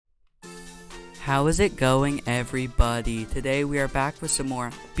How is it going, everybody? Today we are back with some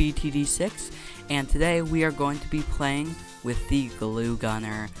more BTD6, and today we are going to be playing with the Glue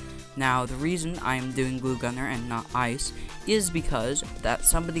Gunner. Now, the reason I am doing Glue Gunner and not Ice is because that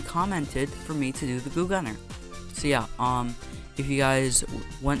somebody commented for me to do the Glue Gunner. So yeah, if you guys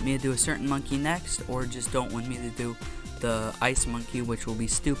want me to do a certain monkey next, or just don't want me to do the Ice Monkey, which will be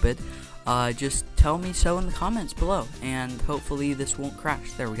stupid, just tell me so in the comments below, and hopefully this won't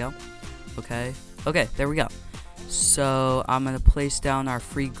crash. There we go. Okay, there we go. So I'm gonna place down our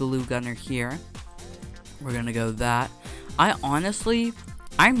free Glue Gunner here. We're gonna go that.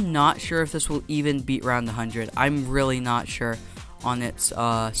 I'm not sure if this will even beat round 100. I'm really not sure on its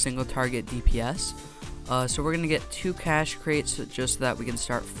single target DPS. So we're gonna get 2 cash crates just so that we can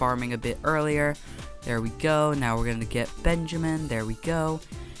start farming a bit earlier. There we go. Now we're gonna get Benjamin. There we go.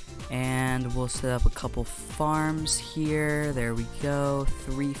 And we'll set up a couple farms here. There we go.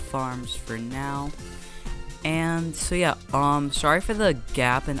 3 farms for now. And so yeah, sorry for the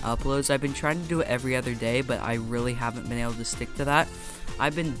gap in uploads. I've been trying to do it every other day, but I really haven't been able to stick to that.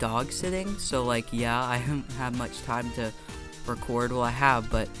 I've been dog sitting, so like yeah, I haven't had much time to record. Well, I have,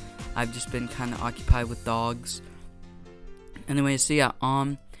 but I've just been kind of occupied with dogs. Anyway, so yeah,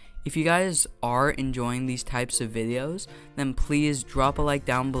 if you guys are enjoying these types of videos, then please drop a like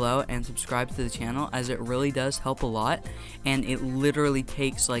down below and subscribe to the channel, as it really does help a lot, and it literally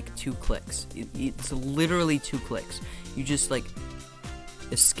takes like 2 clicks. It's literally 2 clicks. You just like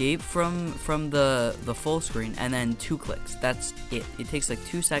escape from the full screen and then 2 clicks. That's it. It takes like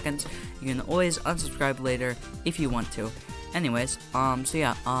 2 seconds. You can always unsubscribe later if you want to. Anyways, so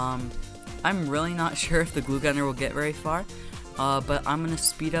yeah, I'm really not sure if the Glue Gunner will get very far. But I'm going to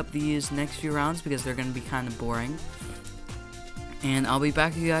speed up these next few rounds because they're going to be kind of boring. And I'll be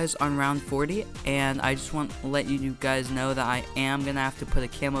back with you guys on round 40. And I just want to let you guys know that I am going to have to put a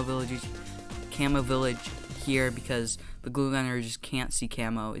camo village here because the Glue Gunner just can't see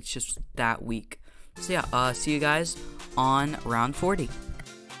camo. It's just that weak. So yeah, see you guys on round 40.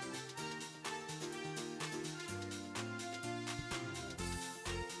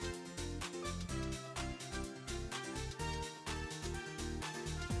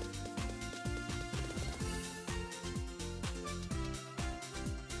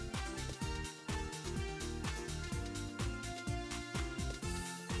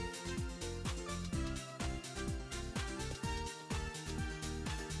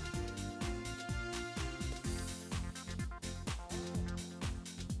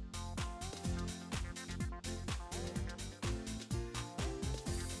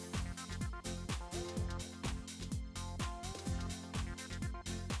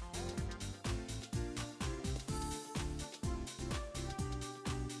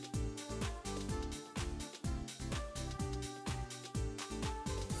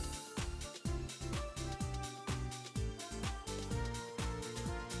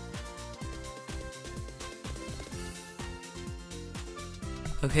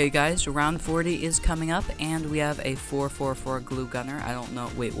 Okay guys, round 40 is coming up, and we have a 444 Glue Gunner. I don't know,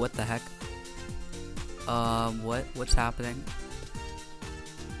 wait, what the heck? What's happening?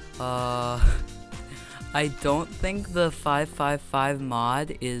 I don't think the 555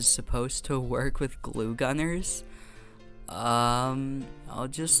 mod is supposed to work with Glue Gunners. I'll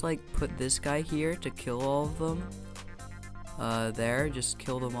just like put this guy here to kill all of them. There, just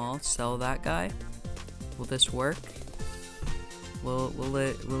kill them all, sell that guy. Will this work? Will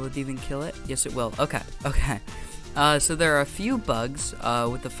it even kill it? Yes, it will. Okay. So there are a few bugs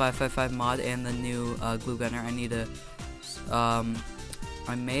with the 555 mod and the new Glue Gunner. I need to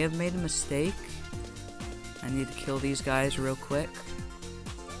I may have made a mistake. I need to kill these guys real quick.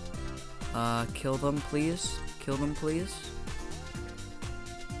 Kill them please. Kill them please.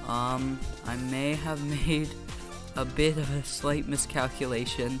 I may have made a bit of a slight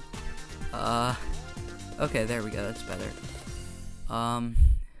miscalculation. Okay, there we go. That's better.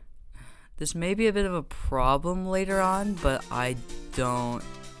 This may be a bit of a problem later on, but I don't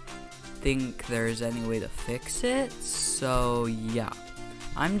think there's any way to fix it, so yeah.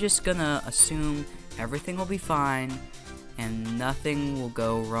 I'm just gonna assume everything will be fine, and nothing will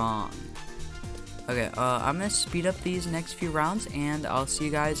go wrong. Okay, I'm gonna speed up these next few rounds, and I'll see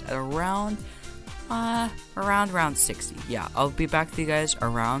you guys at around round 60. Yeah, I'll be back with you guys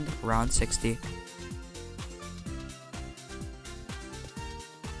around round 60.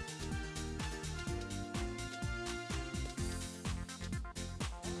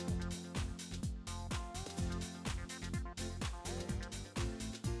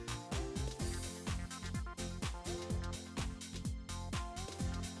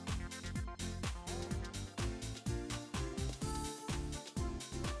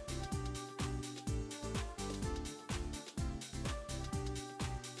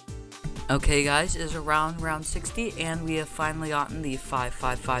 Okay guys, it is around round 60 and we have finally gotten the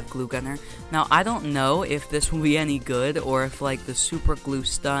 555 glue gunner. Now I don't know if this will be any good or if like the super glue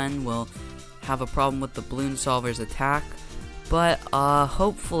stun will have a problem with the balloon solver's attack, but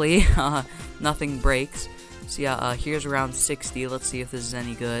hopefully nothing breaks. So yeah, here's round 60. Let's see if this is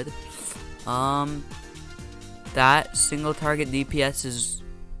any good. That single target DPS is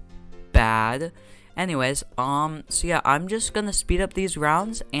bad. Anyways, so yeah, I'm just gonna speed up these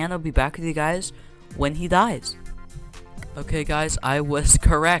rounds, and I'll be back with you guys when he dies. Okay, guys, I was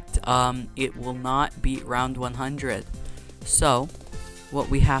correct. It will not beat round 100. So, what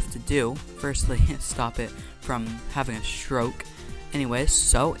we have to do, firstly, stop it from having a stroke. Anyways,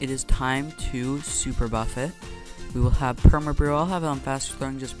 so it is time to super buff it. We will have Perma Brew. I'll have it on fast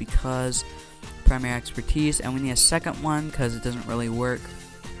throwing just because primary expertise, and we need a second one because it doesn't really work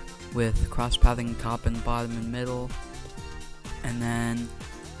with cross-pathing top and bottom and middle. And then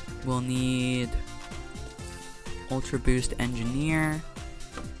we'll need Ultra Boost Engineer.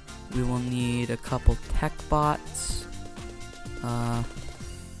 We will need a couple tech bots.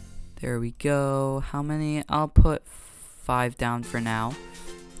 There we go. How many? I'll put 5 down for now.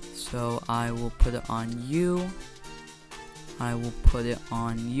 So I will put it on you. I will put it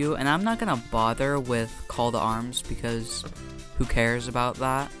on you. And I'm not gonna bother with Call to Arms because who cares about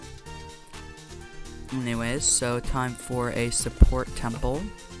that? Anyways, so time for a support temple.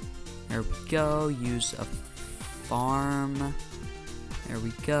 There we go. Use a farm. There we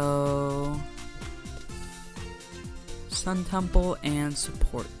go. Sun temple and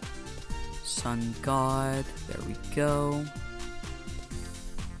support. Sun god. There we go.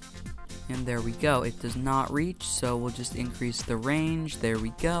 And there we go. It does not reach, so we'll just increase the range. There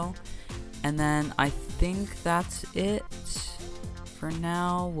we go. And then I think that's it. For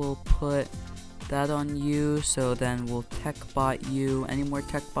now, we'll put that on you, so then we'll tech bot you. Any more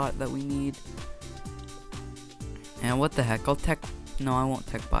tech bot that we need? And what the heck, no, I won't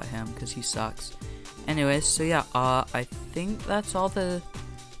tech bot him because he sucks. Anyways, so yeah, I think that's all the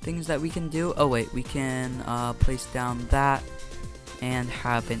things that we can do. Oh wait, we can place down that and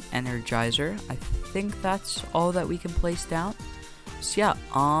have an energizer. I think that's all that we can place down. So yeah,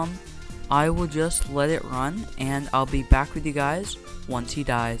 I will just let it run and I'll be back with you guys once he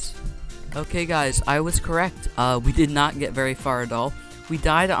dies. Okay guys, I was correct. We did not get very far at all. We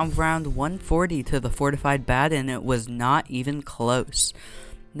died on round 140 to the fortified bat, and it was not even close.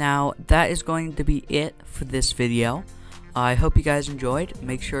 Now, that is going to be it for this video. I hope you guys enjoyed.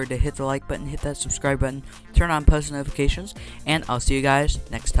 Make sure to hit the like button, hit that subscribe button, turn on post notifications, and I'll see you guys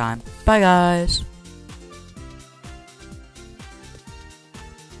next time. Bye guys!